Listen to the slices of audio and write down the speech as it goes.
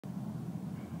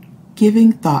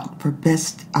Giving thought for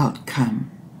best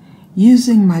outcome.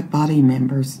 Using my body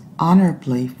members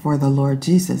honorably for the Lord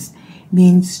Jesus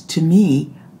means to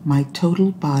me my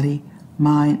total body,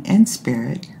 mind, and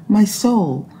spirit, my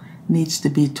soul, needs to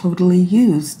be totally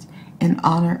used in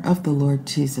honor of the Lord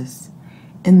Jesus.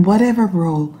 In whatever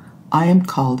role I am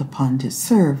called upon to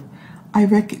serve, I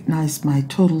recognize my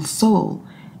total soul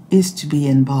is to be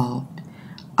involved.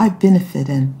 I benefit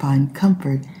and find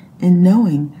comfort in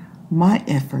knowing my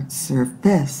efforts serve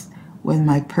best when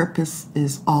my purpose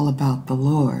is all about the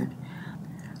Lord.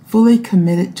 Fully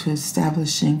committed to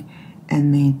establishing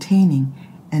and maintaining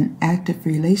an active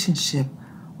relationship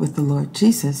with the Lord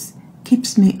Jesus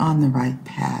keeps me on the right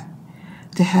path.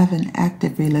 To have an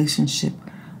active relationship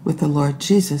with the Lord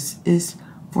Jesus is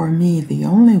for me the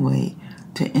only way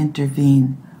to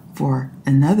intervene for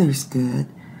another's good.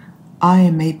 I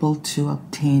am able to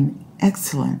obtain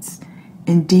excellence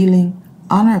in dealing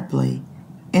honorably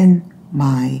in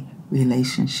my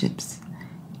relationships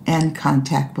and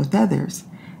contact with others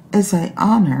as I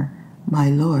honor my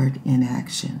Lord in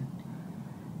action.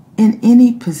 In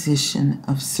any position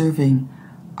of serving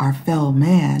our fellow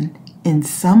man in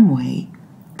some way,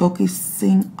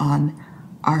 focusing on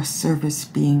our service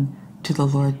being to the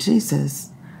Lord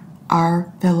Jesus,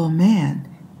 our fellow man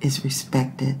is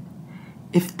respected.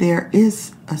 If there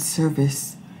is a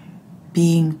service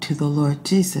being to the Lord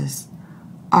Jesus,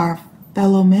 our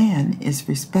fellow man is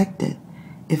respected.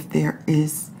 If there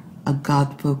is a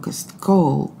God-focused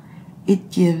goal,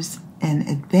 it gives an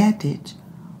advantage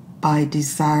by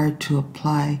desire to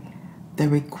apply the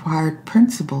required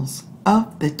principles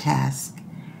of the task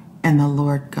and the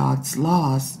Lord God's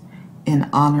laws in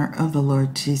honor of the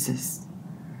Lord Jesus.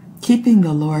 Keeping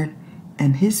the Lord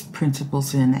and His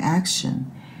principles in action,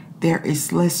 there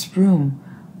is less room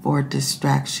for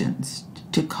distractions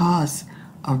to cause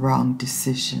a wrong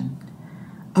decision.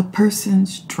 A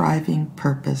person's driving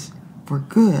purpose for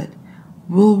good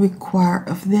will require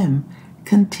of them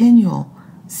continual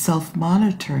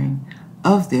self-monitoring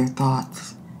of their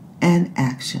thoughts and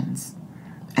actions,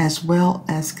 as well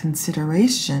as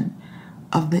consideration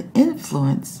of the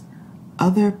influence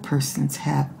other persons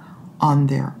have on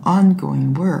their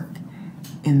ongoing work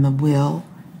in the will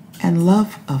and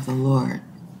love of the Lord.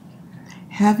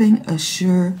 Having a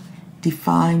sure,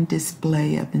 defined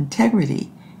display of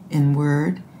integrity in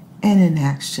word and in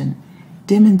action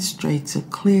demonstrates a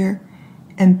clear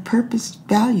and purposed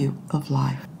value of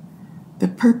life. The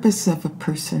purpose of a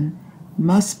person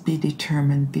must be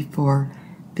determined before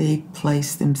they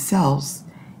place themselves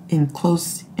in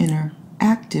close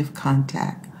interactive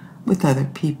contact with other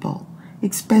people,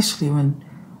 especially when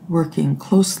working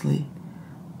closely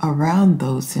around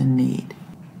those in need.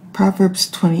 Proverbs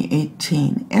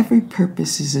 20:18, every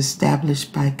purpose is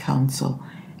established by counsel,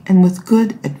 and with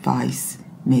good advice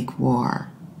make war.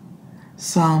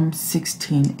 Psalm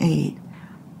 16:8,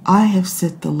 I have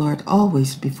set the Lord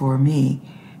always before me,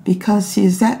 because He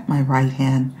is at my right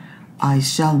hand, I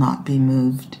shall not be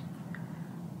moved.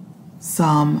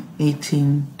 Psalm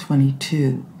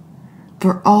 18:22,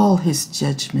 for all His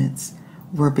judgments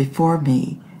were before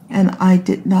me, and I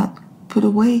did not put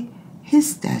away His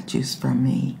statutes from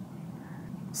me.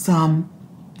 Psalm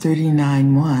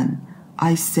 39:1,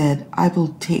 I said, I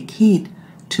will take heed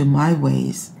to my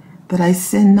ways, that I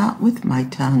sin not with my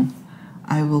tongue.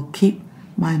 I will keep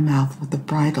my mouth with a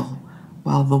bridle,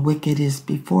 while the wicked is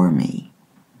before me.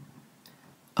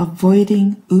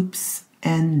 Avoiding oops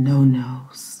and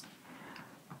no-noes.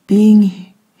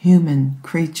 Being human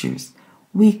creatures,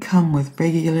 we come with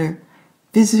regular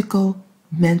physical,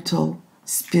 mental,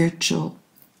 spiritual,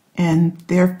 and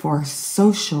therefore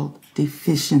social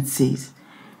deficiencies.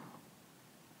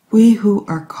 We who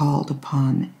are called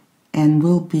upon and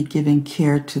will be giving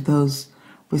care to those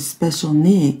with special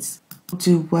needs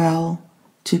do well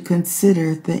to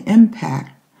consider the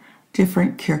impact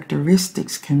different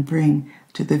characteristics can bring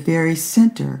to the very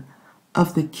center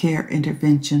of the care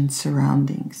intervention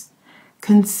surroundings.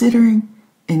 Considering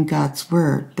in God's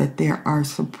Word that there are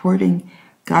supporting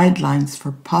guidelines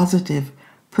for positive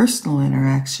personal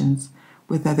interactions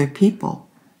with other people,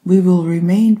 we will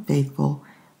remain faithful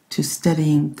to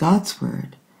studying God's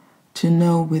Word, to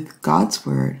know with God's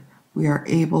Word we are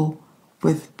able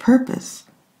with purpose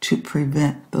to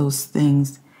prevent those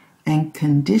things and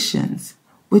conditions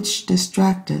which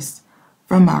distract us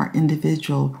from our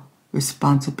individual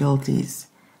responsibilities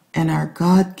and our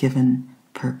God-given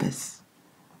purpose.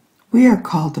 We are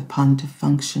called upon to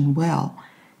function well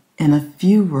in a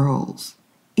few roles.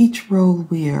 Each role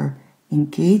we are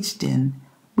engaged in,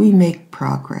 we make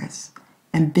progress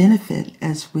and benefit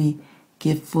as we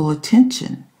give full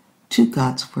attention to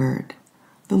God's Word.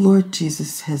 The Lord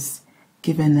Jesus has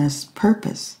given us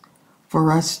purpose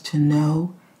for us to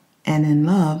know and in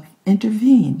love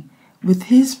intervene with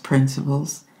his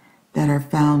principles that are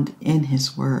found in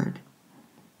his word.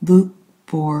 Luke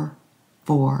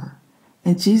 4:4.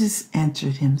 And Jesus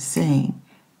answered him, saying,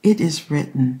 It is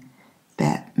written,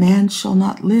 that man shall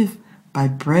not live by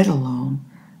bread alone,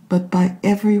 but by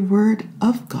every word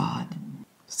of God.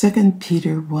 2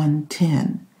 Peter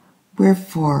 1:10.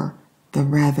 Wherefore, the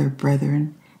rather,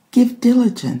 brethren, give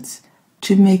diligence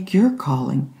to make your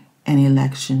calling and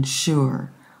election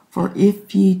sure. For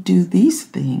if ye do these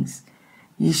things,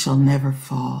 ye shall never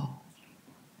fall.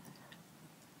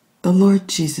 The Lord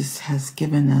Jesus has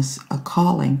given us a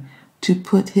calling to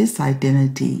put his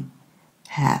identity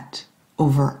hat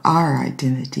over our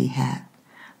identity hat,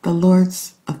 the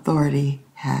Lord's authority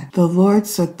hat. The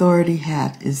Lord's authority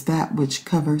hat is that which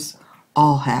covers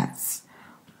all hats.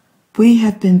 We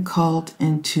have been called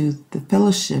into the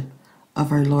fellowship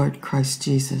of our Lord Christ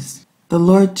Jesus. The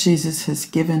Lord Jesus has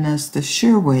given us the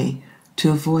sure way to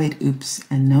avoid oops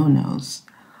and no-noes.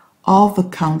 All the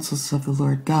counsels of the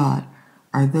Lord God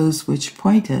are those which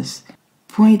point us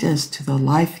to the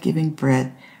life-giving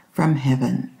bread from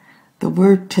heaven. The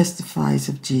word testifies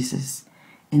of Jesus.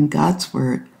 In God's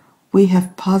word, we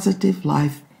have positive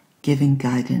life-giving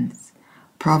guidance.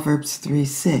 Proverbs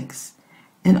 3:6.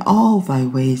 In all thy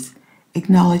ways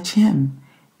acknowledge him,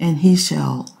 and he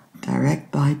shall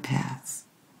direct thy paths.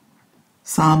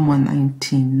 Psalm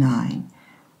 119:9.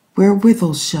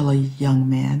 Wherewithal shall a young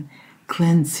man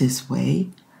cleanse his way?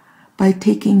 By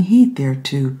taking heed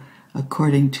thereto,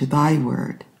 according to thy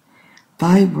word.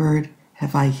 Thy word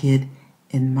have I hid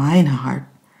in mine heart,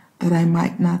 that I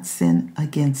might not sin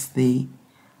against thee.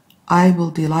 I will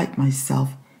delight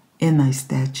myself in thy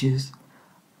statutes.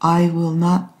 I will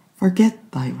not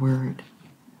forget thy word.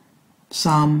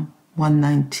 Psalm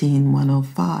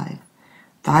 119:105.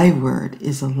 Thy word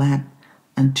is a lamp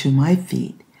unto my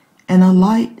feet, and a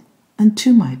light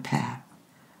unto my path.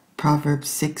 Proverbs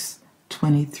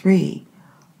 6:23.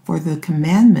 For the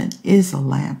commandment is a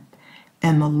lamp,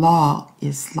 and the law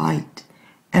is light,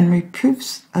 and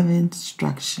reproofs of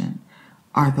instruction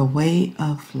are the way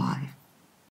of life.